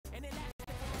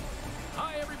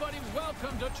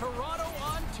welcome to Toronto,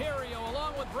 Ontario.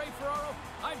 Along with Ray Ferraro,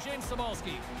 I'm James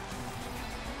Samolsky.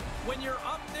 When you're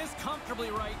up this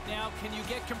comfortably right now, can you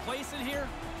get complacent here?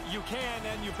 You can,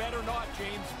 and you better not,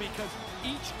 James, because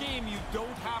each game you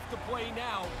don't have to play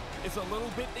now is a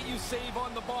little bit that you save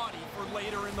on the body for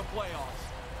later in the playoffs.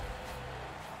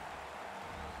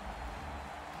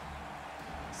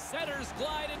 Setters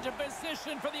glide into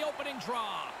position for the opening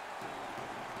draw.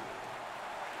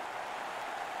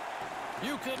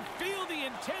 You can feel the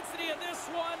intensity of this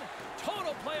one.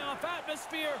 Total playoff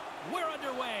atmosphere. We're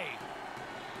underway.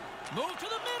 Move to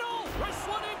the middle. Wrist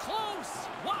one in close.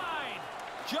 Wide.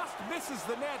 Just misses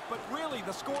the net, but really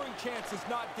the scoring chance is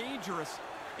not dangerous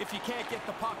if you can't get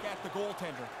the puck at the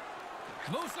goaltender.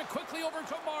 Moves it quickly over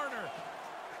to Marner.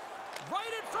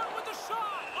 Right in front with the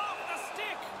shot. Off the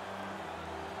stick.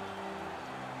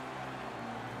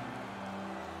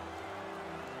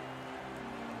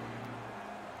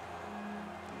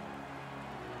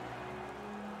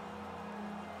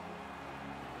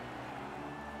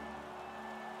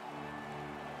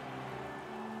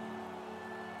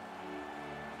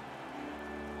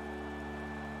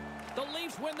 The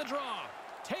Leafs win the draw.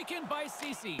 Taken by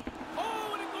Ceci.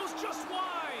 Oh, and it goes just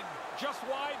wide. Just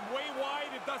wide, way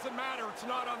wide, it doesn't matter. It's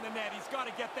not on the net. He's got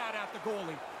to get that at the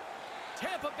goalie.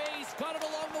 Tampa Bay's got it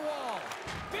along the wall.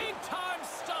 Big time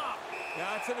stop.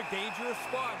 Yeah, it's in a dangerous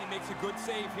spot. He makes a good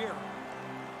save here.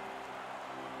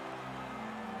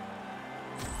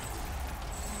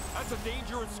 That's a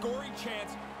dangerous scoring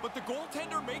chance, but the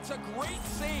goaltender makes a great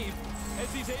save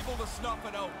as he's able to snuff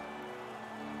it out.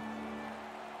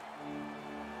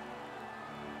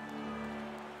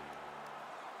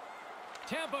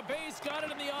 Tampa Bay's got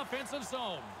it in the offensive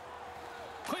zone.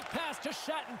 Quick pass to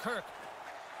Shattenkirk.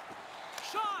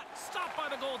 Shot! Stopped by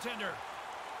the goaltender.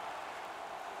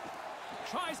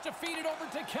 Tries to feed it over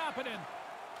to Kapanen.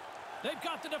 They've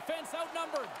got the defense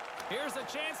outnumbered. Here's a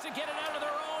chance to get it out of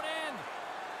their own end.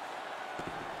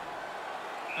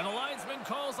 And the linesman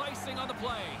calls icing on the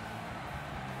play.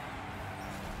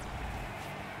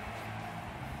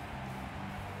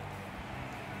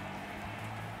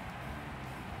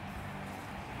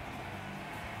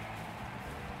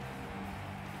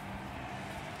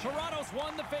 Toronto's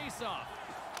won the faceoff.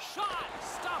 Shot!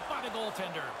 Stopped by the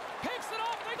goaltender. Picks it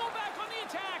off. They go back on the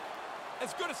attack.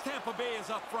 As good as Tampa Bay is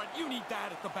up front, you need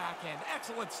that at the back end.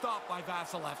 Excellent stop by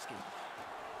Vasilevsky.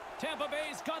 Tampa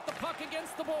Bay's got the puck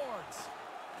against the boards.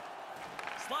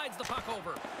 Slides the puck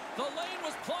over. The lane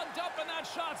was plugged up and that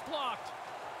shot's blocked.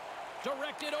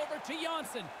 Directed over to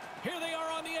Janssen. Here they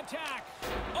are on the attack.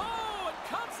 Oh, it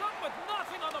comes up with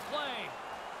nothing on the play.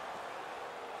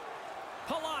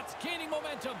 Palat's gaining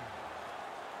momentum.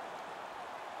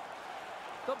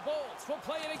 The Bolts will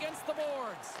play it against the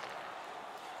boards.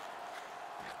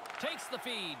 Takes the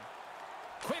feed.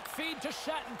 Quick feed to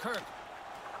Shattenkirk.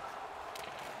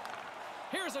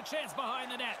 Here's a chance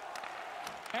behind the net.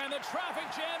 And the traffic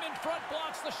jam in front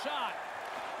blocks the shot.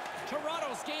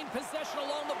 Toronto's gained possession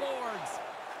along the boards.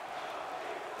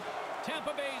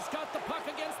 Tampa Bay's got the puck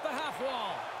against the half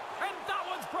wall. And that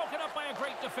one's broken up by a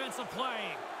great defensive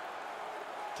play.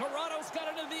 Toronto's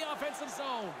got it in the offensive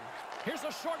zone. Here's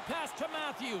a short pass to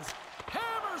Matthews.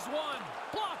 Hammers one.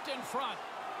 Blocked in front.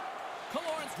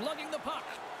 Killorn's lugging the puck.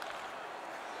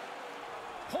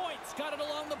 Point's got it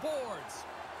along the boards.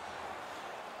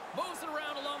 Moves it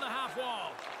around along the half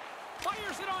wall.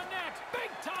 Fires it on net. Big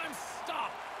time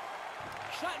stop.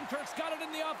 Shattenkirk's got it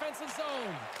in the offensive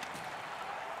zone.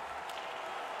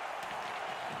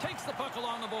 Takes the puck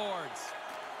along the boards.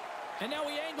 And now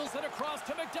he angles it across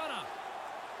to McDonough.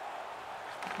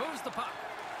 Moves the puck.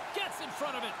 Gets in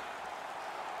front of it.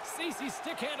 Ceci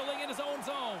stick handling in his own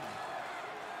zone.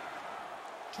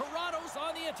 Toronto's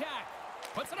on the attack.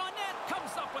 Puts it on net.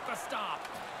 Comes up with the stop.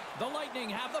 The Lightning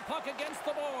have the puck against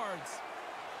the boards.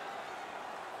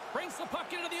 Brings the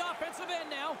puck into the offensive end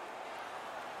now.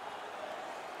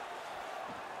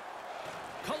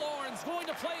 Killorn's going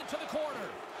to play it to the corner.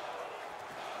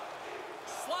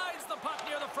 Slides the puck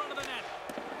near the front of the net.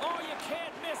 Oh, you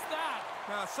can't miss that.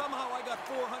 Now, somehow I got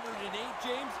 408,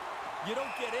 James. You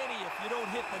don't get any if you don't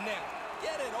hit the net.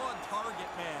 Get it on target,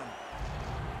 man.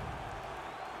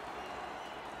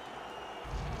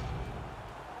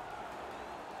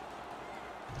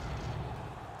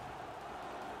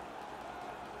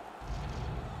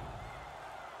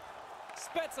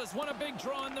 Spezza's won a big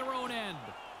draw in their own end.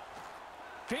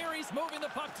 Peary's moving the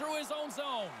puck through his own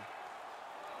zone.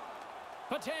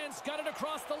 Patan's got it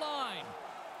across the line.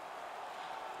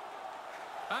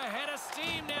 Ahead of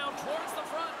steam now towards the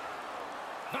front.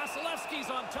 Vasilevsky's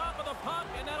on top of the puck,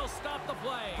 and that'll stop the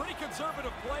play. Pretty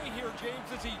conservative play here, James,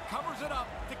 as he covers it up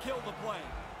to kill the play.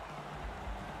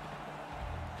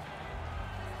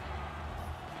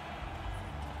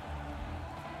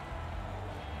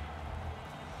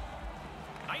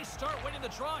 They start winning the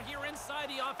draw here inside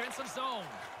the offensive zone.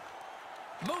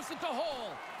 Moves it to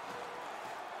Hole.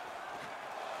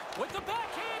 With the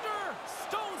backhander,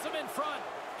 stones him in front.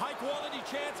 High-quality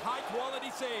chance, high-quality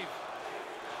save.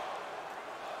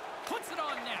 Puts it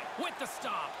on net with the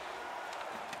stop.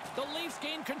 The Leafs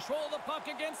gain control of the puck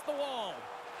against the wall.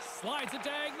 Slides it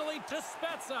diagonally to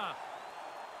Spezza.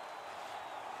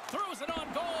 Throws it on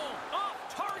goal. Off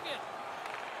target.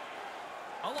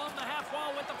 Along the half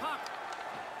wall with the puck.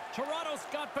 Toronto's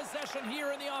got possession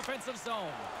here in the offensive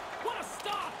zone. What a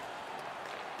stop!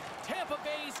 Tampa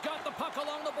Bay's got the puck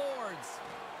along the boards.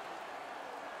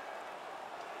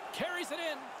 Carries it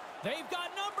in. They've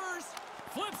got numbers.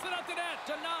 Flips it up the net.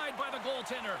 Denied by the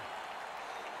goaltender.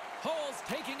 Hole's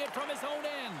taking it from his own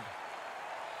end.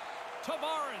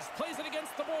 Tavares plays it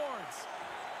against the boards.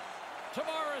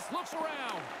 Tavares looks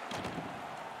around.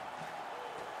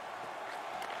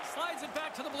 Slides it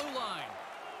back to the blue line.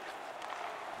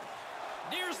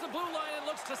 Nears the blue line and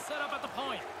looks to set up at the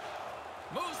point.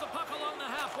 Moves the puck along the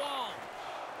half wall.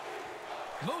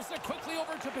 Moves it quickly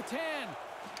over to Petan.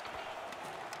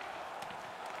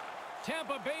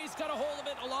 Tampa Bay's got a hold of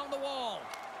it along the wall.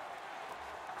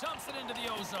 Dumps it into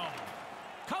the O-zone.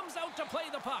 Comes out to play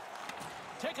the puck.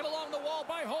 Taken along the wall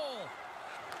by Hole.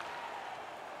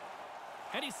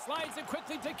 And he slides it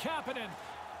quickly to Kapanen.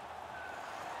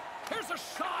 Here's a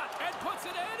shot and puts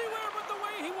it anywhere but the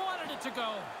way he wanted it to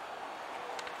go.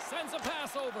 Sends a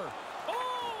pass over.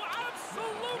 Oh,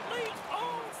 absolutely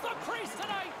owns the crease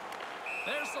tonight.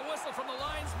 There's the whistle from the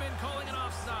linesman calling an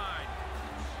offside.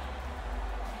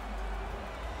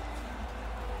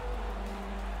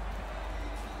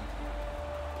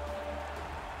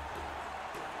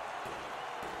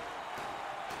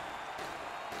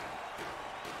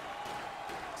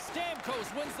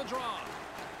 Stamkos wins the draw.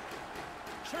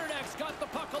 Chernak's got the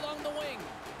puck along the wing.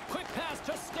 Quick pass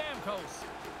to Stamkos.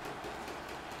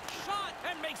 Shot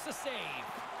and makes the save.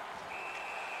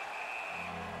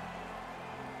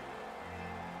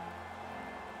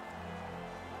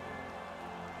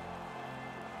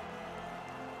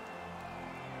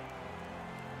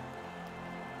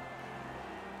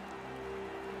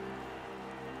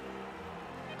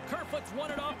 Kerfoot's won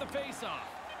it off the faceoff.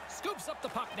 Scoops up the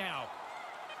puck now.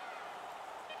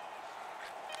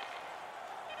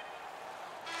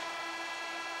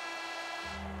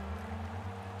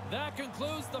 That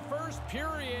concludes the first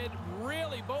period.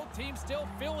 Really, both teams still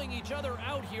filling each other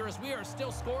out here as we are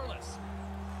still scoreless.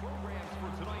 Programs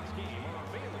for tonight's game are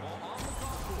available on the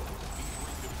concourse,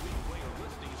 featuring complete player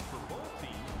listings for both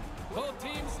teams. Both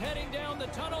teams heading down the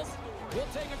tunnels.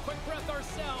 We'll take a quick breath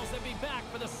ourselves and be back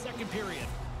for the second period.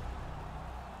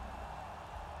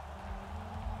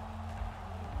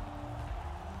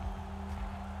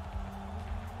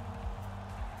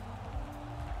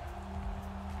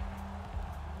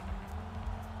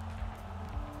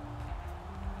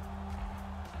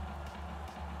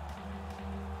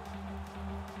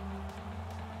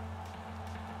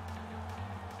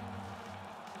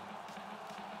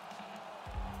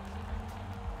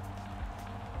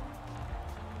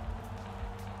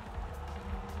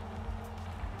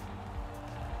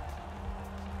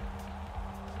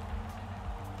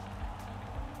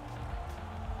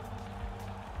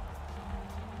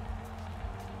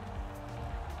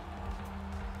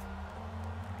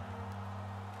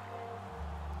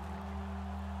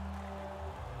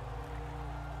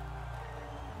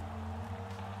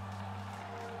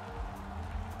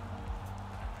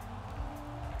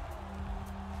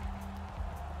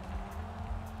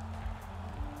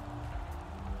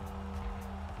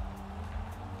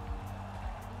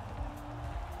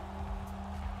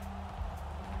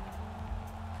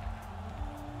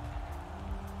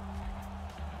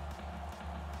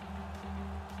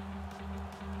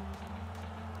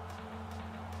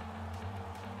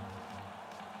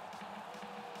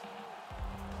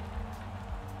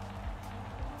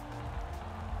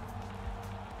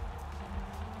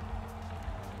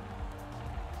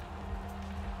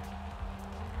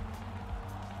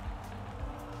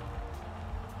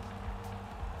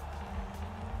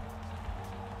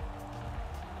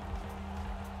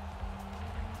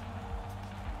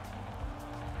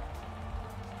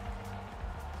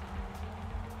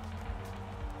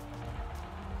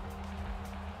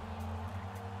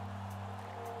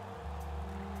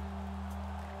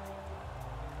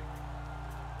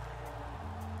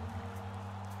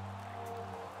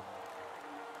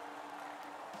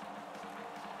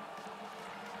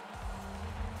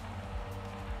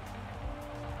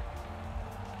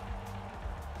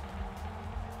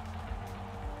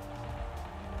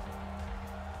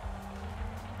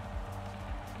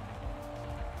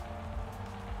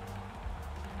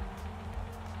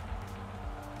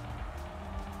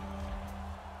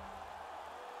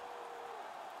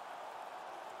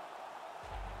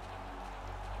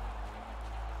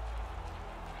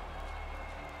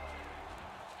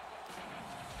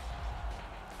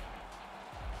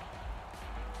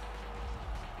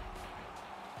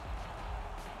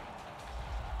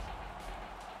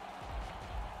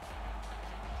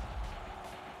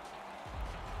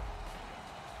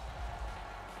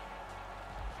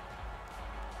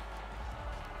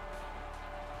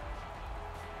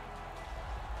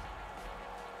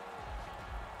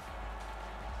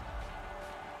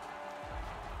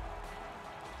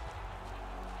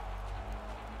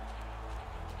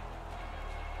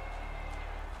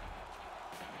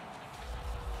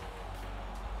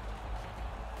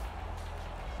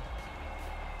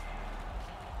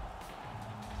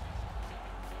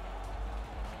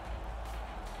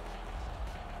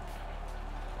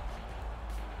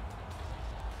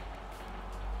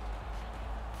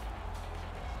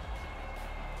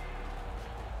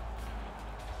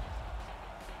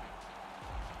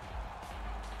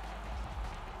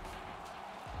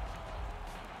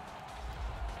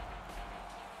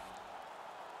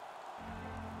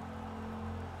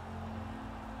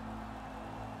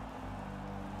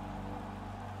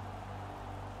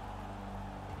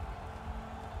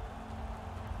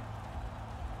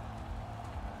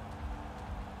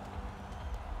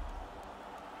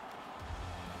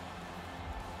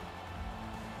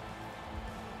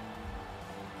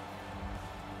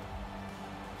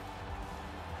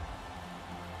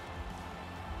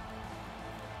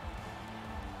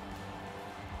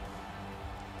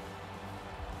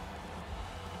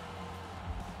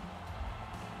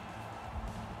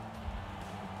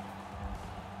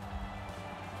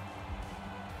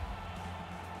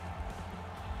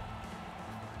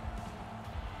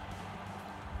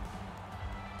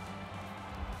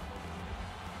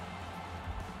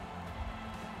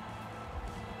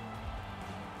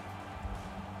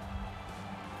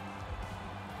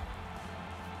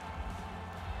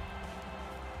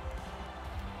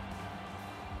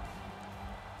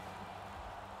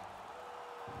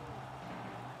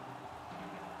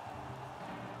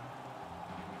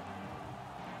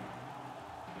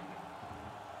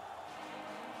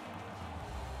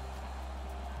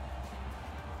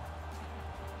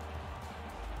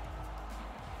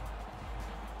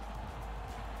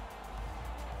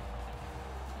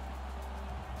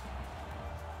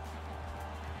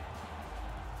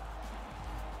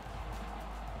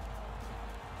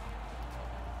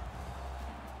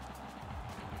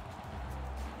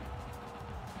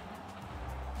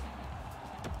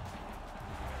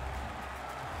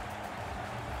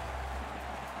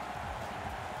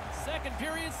 second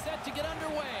period set to get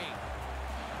underway.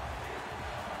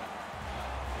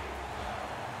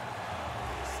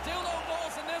 Still no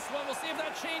goals in this one. We'll see if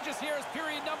that changes here as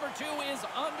period number 2 is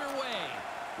underway.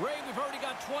 Ray, we've already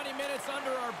got 20 minutes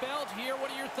under our belt here.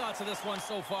 What are your thoughts of this one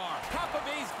so far? Tampa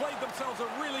Bay's played themselves a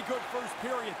really good first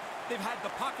period. They've had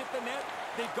the puck at the net.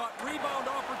 They've got rebound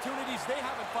opportunities. They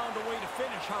haven't found a way to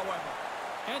finish, however.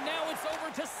 And now it's over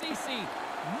to Ceci.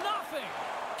 Nothing.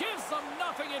 Gives them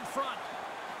nothing in front.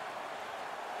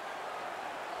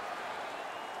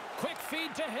 Quick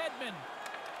feed to Hedman.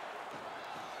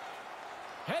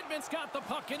 Hedman's got the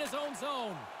puck in his own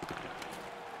zone.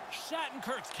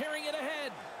 Shattenkirk's carrying it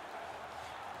ahead.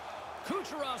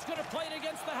 Kucherov's going to play it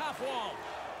against the half wall.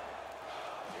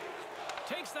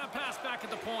 Takes that pass back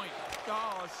at the point.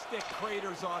 Oh, stick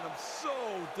craters on him. So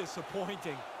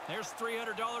disappointing. There's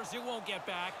 $300 you won't get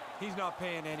back. He's not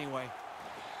paying anyway.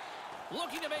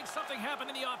 Looking to make something happen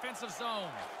in the offensive zone.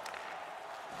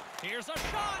 Here's a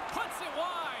shot. Puts it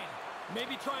wide.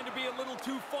 Maybe trying to be a little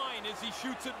too fine as he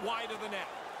shoots it wide of the net.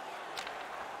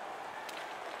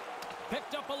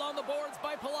 Picked up along the boards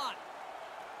by Palat.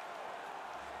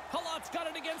 Palat's got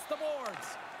it against the boards.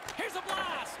 Here's a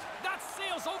blast. That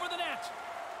sails over the net.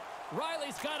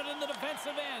 Riley's got it in the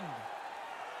defensive end.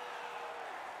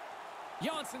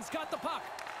 Janssen's got the puck.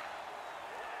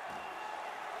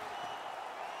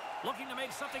 Looking to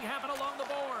make something happen along the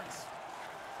boards.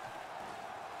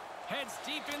 Heads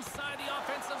deep inside the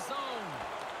offensive zone.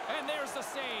 And there's the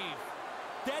save.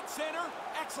 Dead center,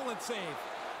 excellent save.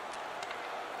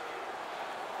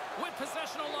 With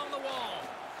possession along the wall.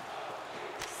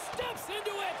 Steps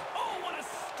into it. Oh, what a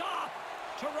stop.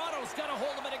 Toronto's got a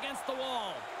hold of it against the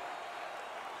wall.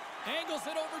 Angles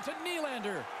it over to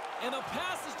Nylander. And the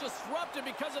pass is disrupted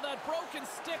because of that broken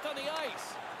stick on the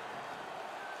ice.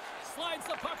 Slides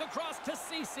the puck across to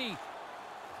Ceci.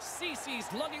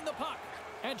 Ceci's lugging the puck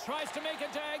and tries to make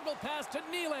a diagonal pass to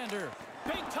Nylander.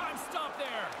 Big time stop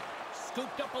there.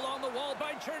 Scooped up along the wall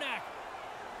by Chernak.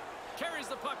 Carries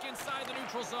the puck inside the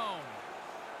neutral zone.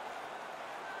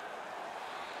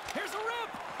 Here's a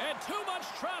rip. And too much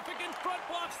traffic in front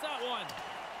blocks that one.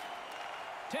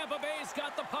 Tampa Bay's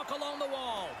got the puck along the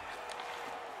wall.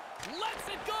 Lets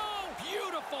it go.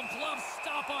 Beautiful glove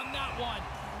stop on that one.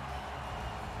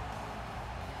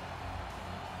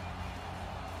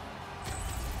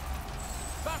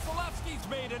 Vasilevsky's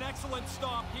made an excellent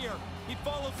stop here. He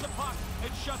follows the puck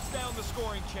and shuts down the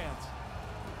scoring chance.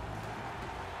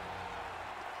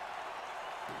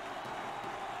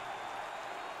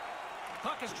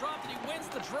 Puck is dropped and he wins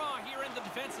the draw here in the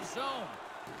defensive zone.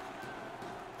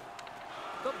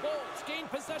 The Bolts gain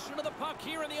possession of the puck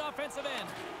here in the offensive end.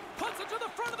 Puts it to the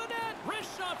front of the net.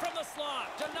 Wrist shot from the slot.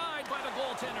 Denied by the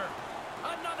goaltender.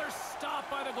 Another stop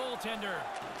by the goaltender.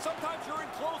 Sometimes you're in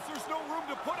close, there's no room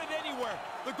to put it anywhere.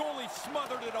 The goalie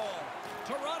smothered it all.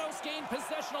 Toronto's gained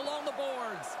possession along the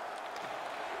boards.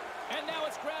 And now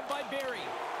it's grabbed by Barry.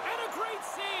 And a great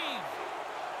save.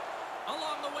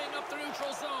 Along the wing up the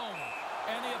neutral zone.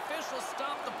 And the officials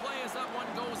stop the play as that one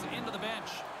goes into the bench.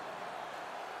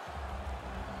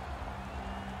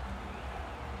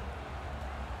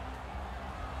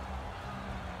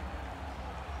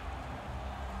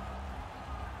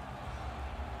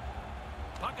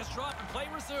 Puck is dropped and play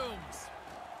resumes.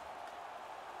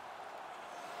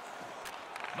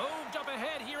 Moved up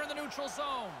ahead here in the neutral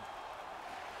zone.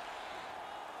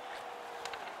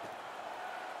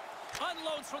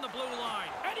 Unloads from the blue line.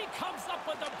 And he comes up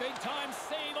with a big-time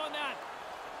save on that.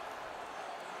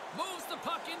 Moves the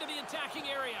puck into the attacking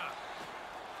area.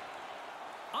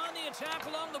 On the attack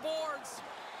along the boards.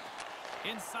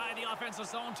 Inside the offensive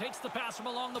zone. Takes the pass from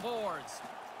along the boards.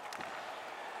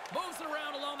 Moves it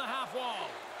around along the half wall.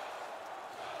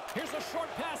 Here's a short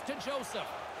pass to Joseph.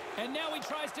 And now he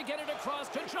tries to get it across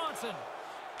to Johnson.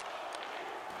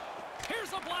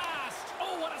 Here's a blast.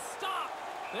 Oh, what a stop.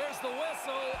 There's the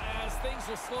whistle as things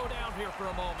will slow down here for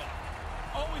a moment.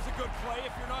 Always a good play.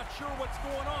 If you're not sure what's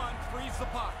going on, freeze the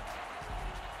puck.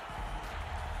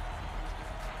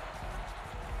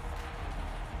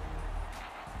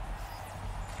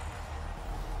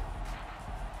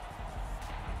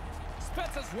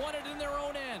 Spezza's won it in their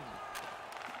own end.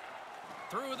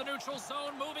 Through the neutral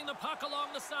zone, moving the puck along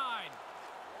the side.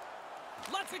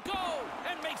 Lets it go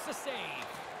and makes the save.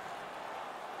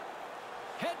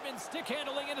 Hedman stick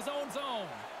handling in his own zone.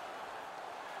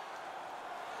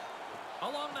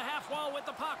 Along the half wall with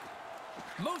the puck.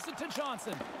 Moves it to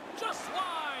Johnson. Just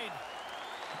wide.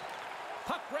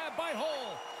 Puck grab by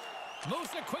Hull.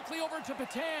 Moves it quickly over to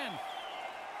Patan.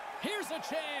 Here's a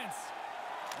chance.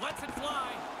 Lets it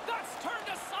fly. That's turned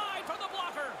aside from the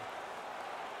blocker.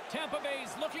 Tampa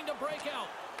Bay's looking to break out.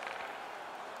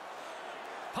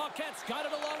 Paquette's got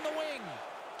it along the wing.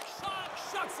 Shot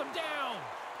shuts him down.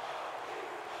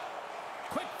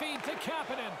 Quick feed to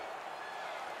Kapanen.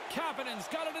 Kapanen's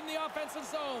got it in the offensive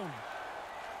zone.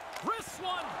 Wrists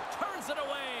one, turns it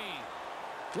away.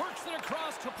 Works it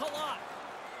across to Palat.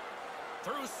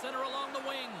 Through center along the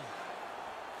wing.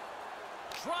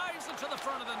 Drives it to the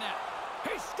front of the net.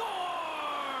 He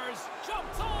scores!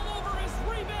 Jumps all over his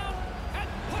rebound and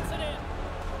puts it in.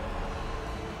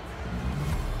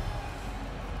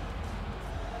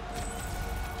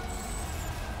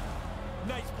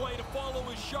 Nice play to follow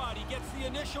his shot. He gets the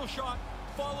initial shot,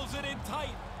 follows it in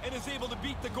tight, and is able to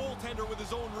beat the goaltender with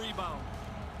his own rebound.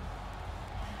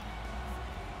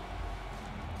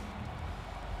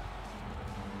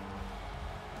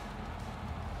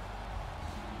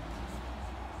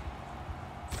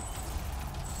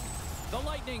 The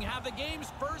Lightning have the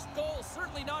game's first goal,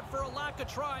 certainly not for a lack of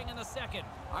trying in the second.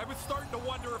 I was starting to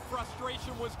wonder if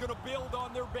frustration was going to build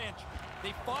on their bench.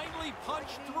 They finally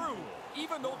punched through,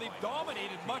 even though they've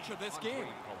dominated much of this game.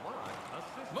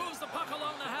 Moves the puck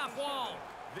along the half wall.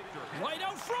 Right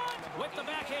out front with the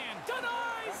backhand.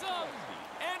 Denies him!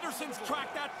 Anderson's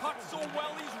tracked that puck so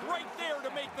well, he's right there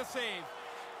to make the save.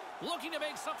 Looking to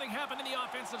make something happen in the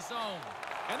offensive zone.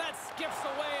 And that skips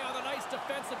away on a nice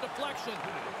defensive deflection.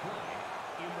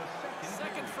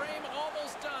 Second frame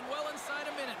almost done. Well inside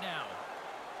a minute now.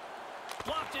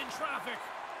 Blocked in traffic.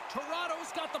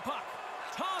 Toronto's got the puck.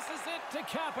 Tosses it to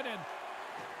Kapanen.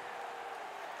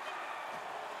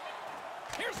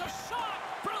 Here's a shot.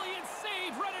 Brilliant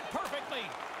save. Read it perfectly.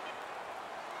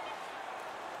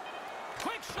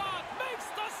 Quick shot. Makes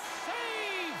the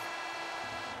save.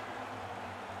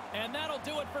 And that'll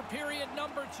do it for period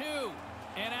number 2.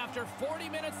 And after 40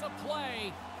 minutes of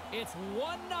play, it's 1-0.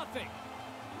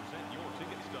 Present your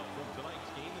ticket stub from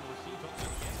tonight's game and receive up to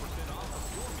 10% off of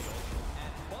your meal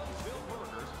at Bunsville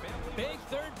Burgers Family. Big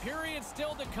third period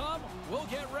still to come. We'll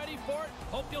get ready for it.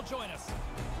 Hope you'll join us.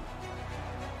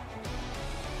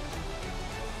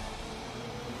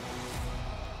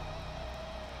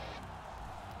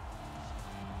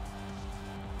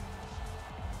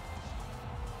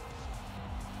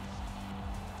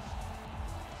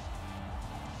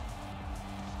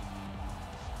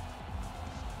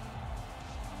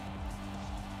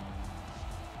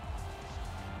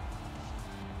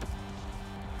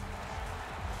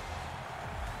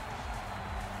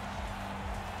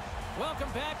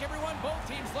 Welcome back, everyone. Both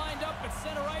teams lined up at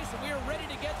center ice, and we are ready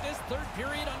to get this third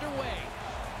period underway.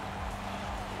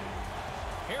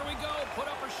 Here we go. Put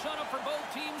up or shut up for both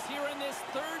teams here in this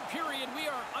third period. We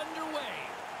are underway.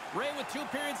 Ray, with 2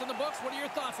 periods in the books, what are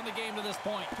your thoughts on the game to this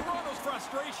point? Toronto's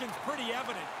frustration's pretty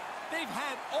evident. They've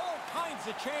had all kinds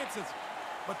of chances,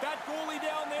 but that goalie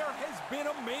down there has been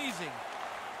amazing.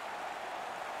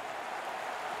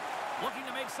 Looking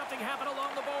to make something happen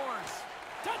along the boards.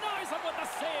 Denies him with the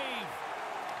save.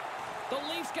 The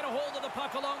Leafs get a hold of the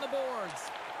puck along the boards.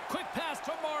 Quick pass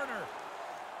to Marner.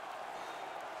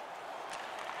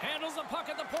 Handles the puck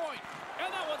at the point.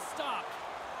 And that one's stopped.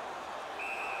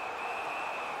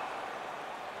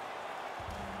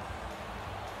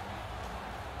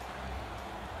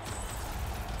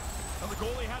 Well, the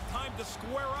goalie had time to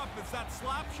square up as that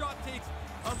slap shot takes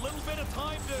a little bit of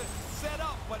time to set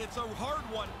up, but it's a hard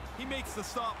one. He makes the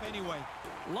stop anyway.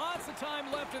 Lots of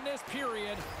time left in this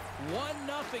period.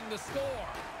 1-0 the score.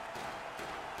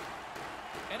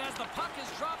 And as the puck is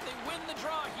dropped, they win the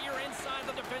draw here inside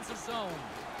the defensive zone.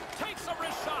 Takes a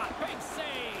wrist shot. Big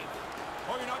save.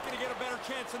 Oh, you're not going to get a better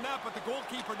chance than that, but the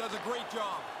goalkeeper does a great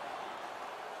job.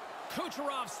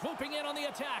 Kucherov swooping in on the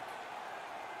attack.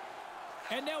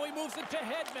 And now he moves it to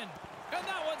Hedman. And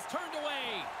that one's turned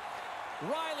away.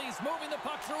 Riley's moving the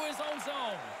puck through his own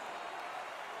zone.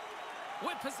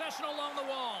 With possession along the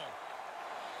wall.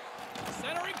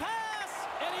 Centering pass,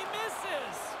 and he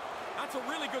misses. That's a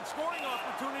really good scoring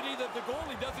opportunity that the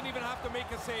goalie doesn't even have to make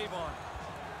a save on.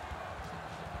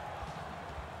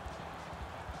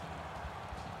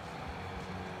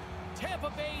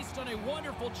 Tampa Bay's done a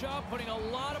wonderful job putting a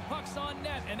lot of pucks on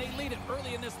net, and they lead it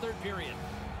early in this third period.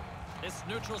 This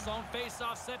neutral zone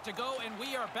face-off set to go, and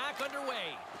we are back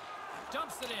underway.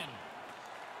 Dumps it in.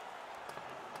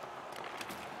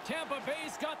 Tampa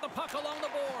Bay's got the puck along the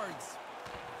boards.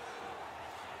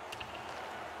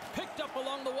 Picked up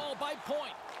along the wall by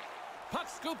Point. Puck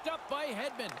scooped up by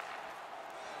Hedman.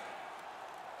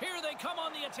 Here they come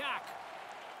on the attack.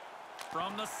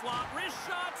 From the slot, wrist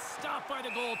shot, stopped by the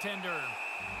goaltender.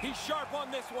 He's sharp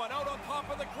on this one, out on top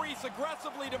of the crease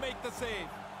aggressively to make the save.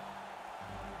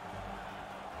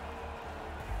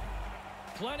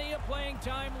 Plenty of playing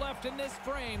time left in this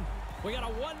frame. We got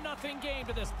a 1-0 game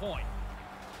to this point.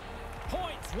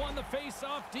 Points won the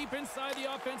face-off deep inside the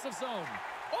offensive zone.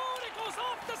 Oh, and it goes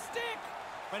off the stick!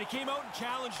 But he came out and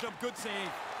challenged him. Good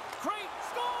save. Great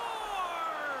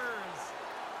scores!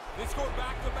 They score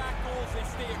back-to-back goals. They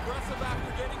stay aggressive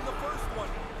after getting the first one.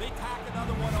 They tack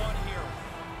another one on here.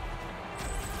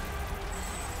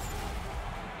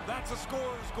 That's a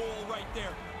scorer's goal right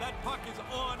there. That puck is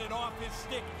on and off his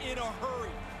stick in a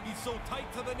hurry. He's so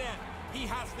tight to the net. He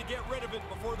has to get rid of it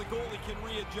before the goalie can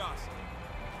readjust.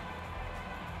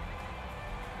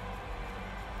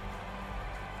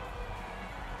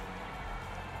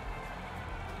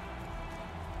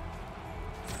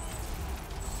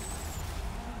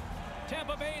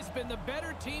 Tampa Bay's been the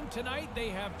better team tonight. They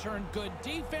have turned good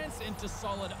defense into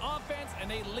solid offense,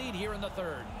 and they lead here in the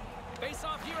third. Face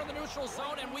off here in the neutral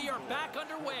zone, and we are back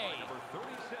underway. Number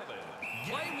 37.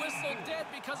 Play whistle dead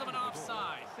because of an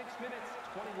offside. 6 minutes,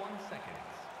 21 seconds.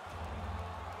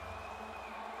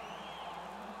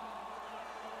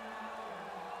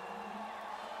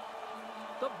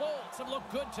 The Bolts have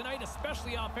looked good tonight,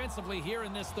 especially offensively here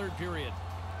in this third period.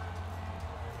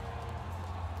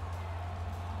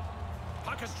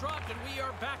 Puck is dropped, and we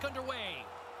are back underway.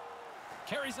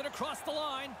 Carries it across the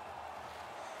line.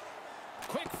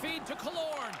 Quick feed to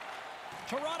Killorn.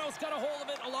 Toronto's got a hold of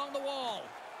it along the wall.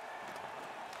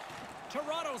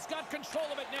 Toronto's got control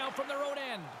of it now from their own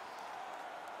end.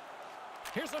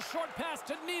 Here's a short pass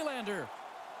to Nylander.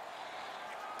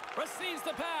 Receives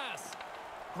the pass.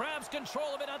 Grabs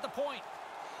control of it at the point.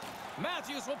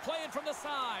 Matthews will play it from the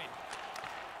side.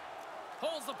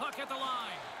 Holds the puck at the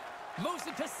line. Moves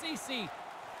it to Ceci.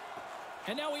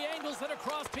 And now he angles it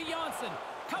across to Janssen.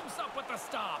 Comes up with the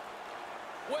stop.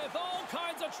 With all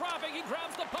kinds of traffic, he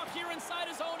grabs the puck here inside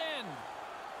his own end.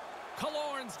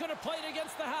 Killorn's going to play it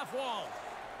against the half wall.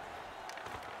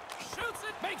 Shoots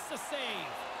it, makes the save.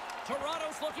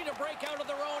 Toronto's looking to break out of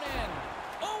their own end.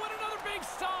 Oh, and another big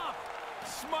stop.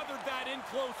 Smothered that in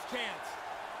close chance.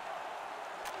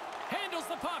 Handles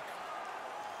the puck.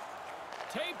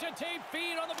 Tape-to-tape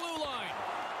feed on the blue line.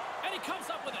 And he comes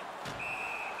up with it.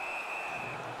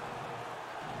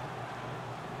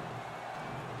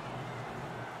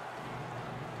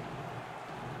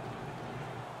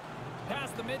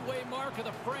 Past the midway mark of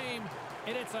the frame,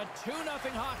 and it's a 2-0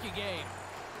 hockey game.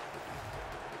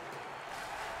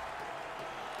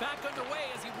 Back underway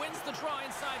as he wins the draw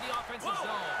inside the offensive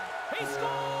zone. He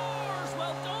scores!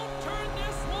 Well, don't turn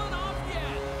this one off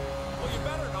yet. Well, you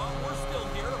better not. We're still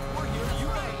here. If we're here, you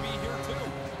better be here too.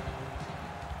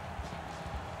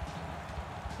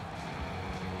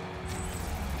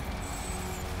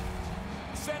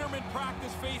 Centerman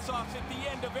practice face-offs at the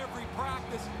end of every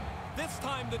practice. This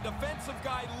time, the defensive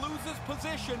guy loses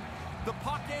position. The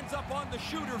puck ends up on the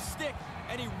shooter's stick,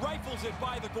 and he rifles it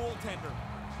by the goaltender.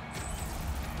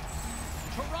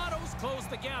 Toronto's closed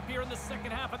the gap here in the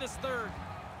second half of this third.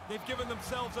 They've given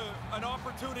themselves an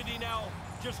opportunity now,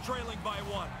 just trailing by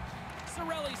 1.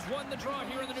 Cirelli's won the draw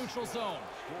here in the neutral zone.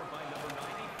 Scored by number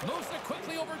 90. Moves it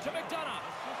quickly over to McDonough.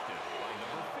 Assisted by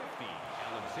number 50.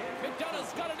 Alexander.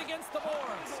 McDonough's got it against the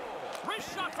boards.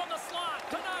 Wrist shot from the slot.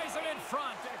 Denies it in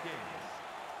front.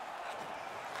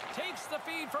 Takes the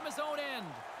feed from his own end.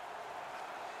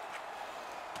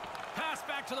 Pass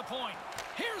back to the point.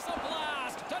 Here's a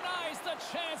blast. Denies the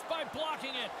chance by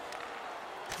blocking it.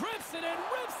 Grips it and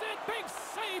rips it. Big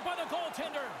save by the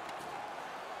goaltender.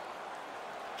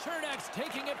 Chernak's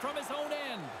taking it from his own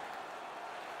end.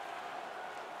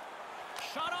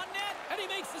 Shot on net, and he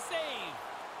makes the save.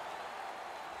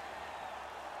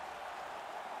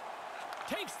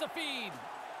 Takes the feed.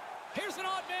 Here's an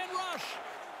odd man rush.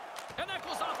 And that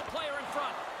goes off the player in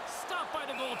front. Stopped by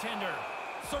the goaltender.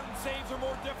 Certain saves are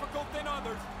more difficult than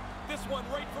others. This one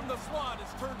right from the slot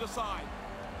is turned aside.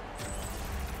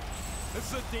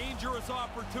 This is a dangerous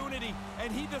opportunity,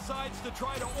 and he decides to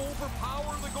try to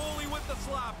overpower the goalie with the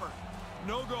slapper.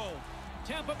 No goal.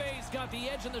 Tampa Bay's got the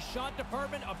edge in the shot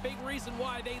department, a big reason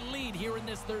why they lead here in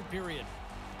this third period.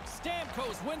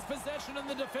 Stamkos wins possession in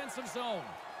the defensive zone.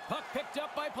 Puck picked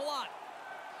up by Palat.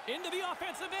 Into the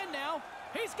offensive end now.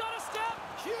 He's got a step.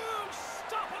 Huge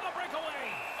stop on the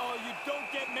breakaway. Oh, you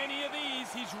don't get many of these.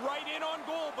 He's right in on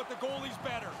goal, but the goalie's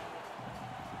better.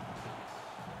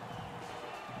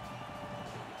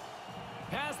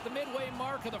 Past the midway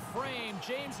mark of the frame,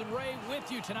 James and Ray with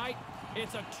you tonight.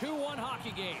 It's a 2-1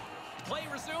 hockey game. Play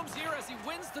resumes here as he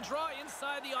wins the draw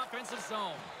inside the offensive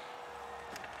zone.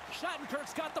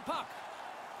 Shattenkirk's got the puck.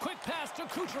 Quick pass to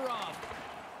Kucherov.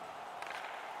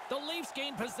 The Leafs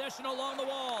gain possession along the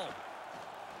wall.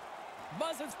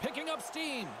 Muzzin's picking up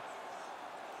steam.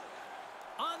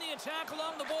 On the attack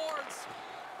along the boards.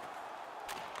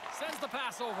 Sends the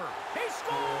pass over. He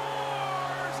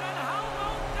scores! And how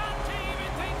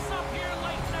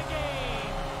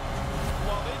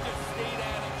skate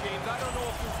at it, James. I don't know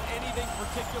if there's anything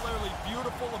particularly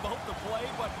beautiful about the play,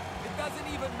 but it doesn't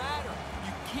even matter.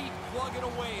 You keep plugging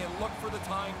away and look for the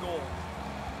tying goal.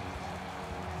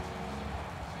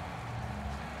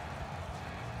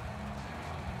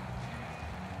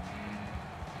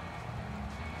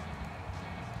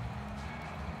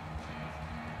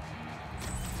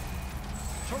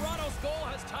 Toronto's goal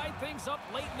has tied things up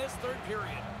late in this third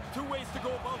period. Two ways to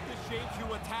go about this, James. You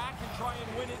attack and try and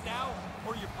win it now,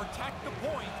 or you protect the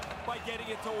point by getting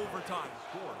it to overtime.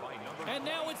 And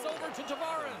now it's over to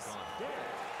Tavares.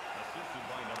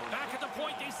 Back at the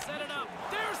point, they set it up.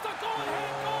 There's the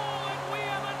go-ahead goal, and we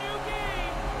have a new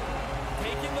game.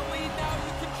 Taking the lead now,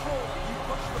 you control it. You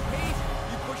push the pace,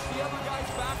 you push the other guys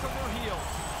back on their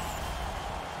heels.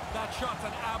 That shot's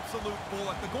an absolute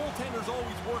bullet. The goaltenders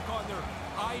always work on their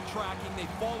eye tracking. They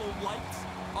follow lights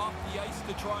off the ice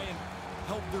to try and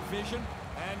help their vision,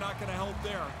 and not going to help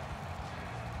there.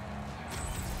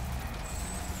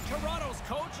 Toronto's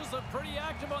coaches are pretty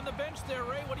active on the bench there,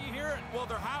 Ray. What are you hearing? Well,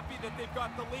 they're happy that they've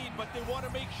got the lead, but they want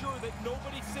to make sure that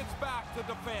nobody sits back to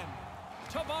defend.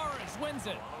 Tavares wins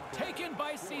it. Taken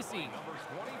by Ceci.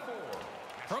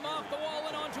 From off the wall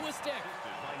and onto a stick.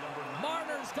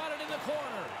 Marner's got it in the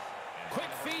corner.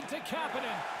 Quick feed to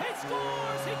Kapanen. He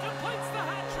scores! He completes the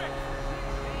hat trick!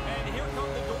 And here come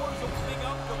the doors opening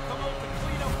up. They'll come out to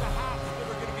clean up the hats that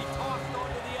are going to be tossed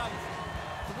onto the ice.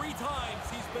 3 times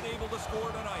he's been able to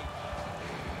score tonight.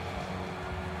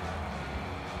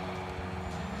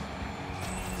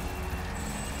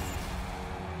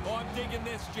 Oh, I'm digging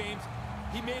this, James.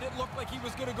 He made it look like he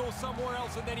was going to go somewhere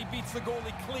else, and then he beats the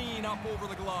goalie clean up over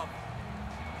the glove.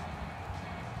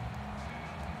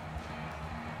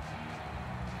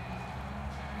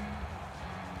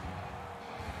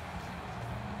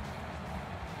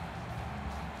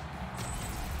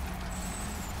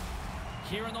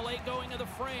 Here in the late going of the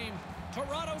frame,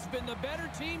 Toronto's been the better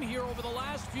team here over the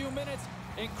last few minutes,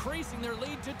 increasing their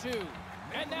lead to 2.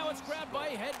 And now it's grabbed by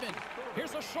Hedman.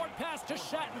 Here's a short pass to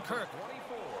Shattenkirk.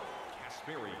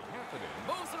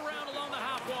 Moves it around along the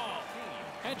half wall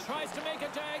and tries to make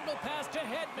a diagonal pass to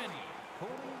Hedman.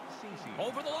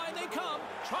 Over the line they come,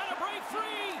 trying to break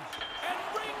free, and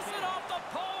brings it off the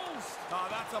post. Oh,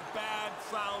 that's a bad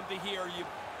sound to hear. You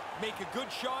make a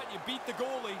good shot, you beat the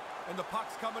goalie, and the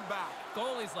puck's coming back.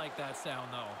 Goalies like that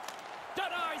sound, though.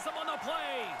 Denies him on the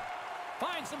play.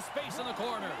 Finds some space in the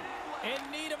corner. In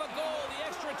need of a goal, the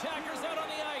extra attacker's out on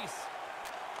the ice.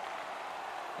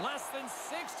 Less than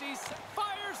 60,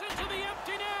 fires into the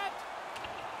empty net.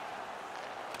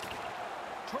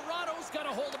 Toronto's got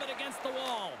a hold of it against the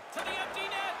wall. To the empty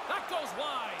net, that goes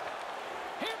wide.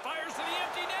 Here fires to the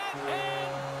empty net,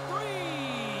 and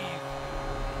breathe.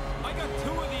 I got 2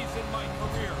 of these in my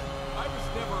career. I was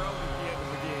never out at the end of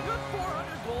the game. You had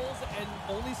 400 goals and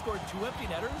only scored 2 empty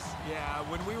netters? Yeah,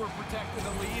 when we were protecting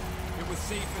the lead, it was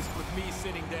safest with me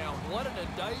sitting down. What an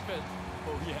indictment.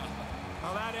 Oh, yeah.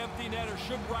 Now that empty netter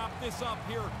should wrap this up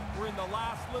here. We're in the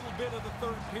last little bit of the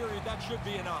third period. That should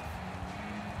be enough.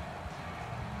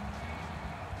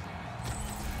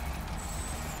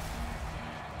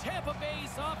 Tampa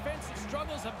Bay's offensive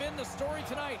struggles have been the story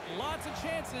tonight. Lots of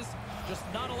chances, just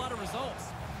not a lot of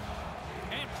results.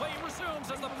 And play resumes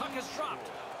as the puck is dropped.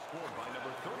 Scored by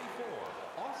number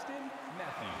 34, Austin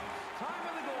Matthews. Time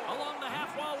of the goal. Along the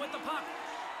half wall with the puck.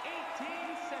 18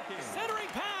 seconds. Centering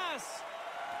pass.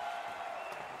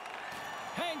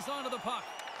 Hangs onto the puck.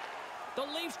 The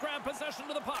Leafs grab possession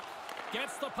to the puck.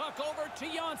 Gets the puck over to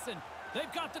Janssen.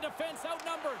 They've got the defense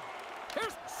outnumbered.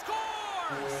 Here's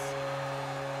scores!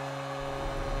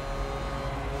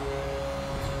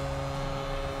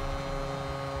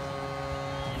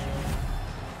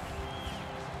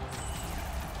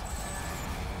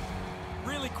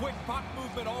 Really quick puck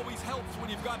movement always helps when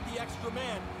you've got the extra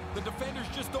man. The defenders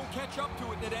just don't catch up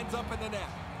to it, and it ends up in the net.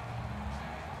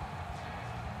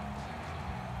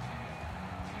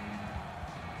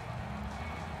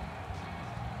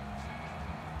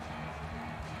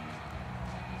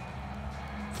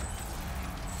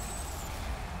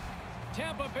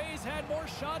 Tampa Bay's had more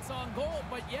shots on goal,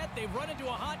 but yet they've run into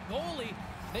a hot goalie.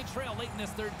 They trail late in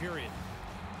this third period.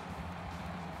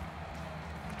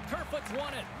 Kerfoot's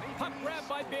won it. Puck grabbed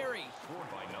by Barry. Scored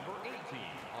by number 18,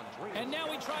 And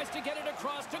now he tries to get it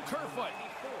across to Kerfoot.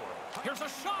 Here's a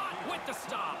shot with the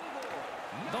stop.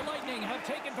 The Lightning have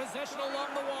taken possession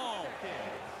along the wall.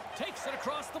 Takes it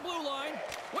across the blue line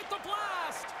with the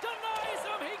blast. Denies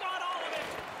him. He got all of it.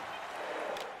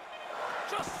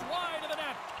 Just wide of the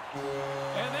net.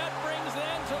 And that brings an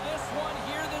end to this one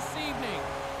here this evening.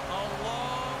 A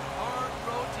long, hard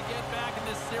road to get back in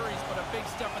this series, but a big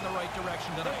step in the right right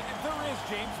direction tonight. There is,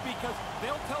 James, because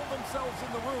they'll tell themselves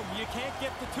in the room, you can't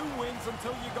get to 2 wins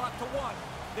until you got to 1.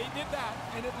 They did that,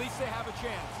 and at least they have a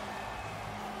chance.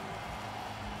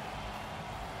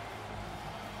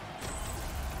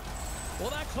 Well,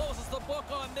 that closes the book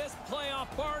on this playoff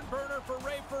barn burner for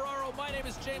Ray Ferraro. My name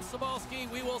is James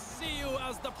Cybulski. We will see you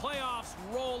as the playoffs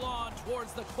roll on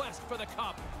towards the quest for the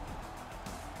cup.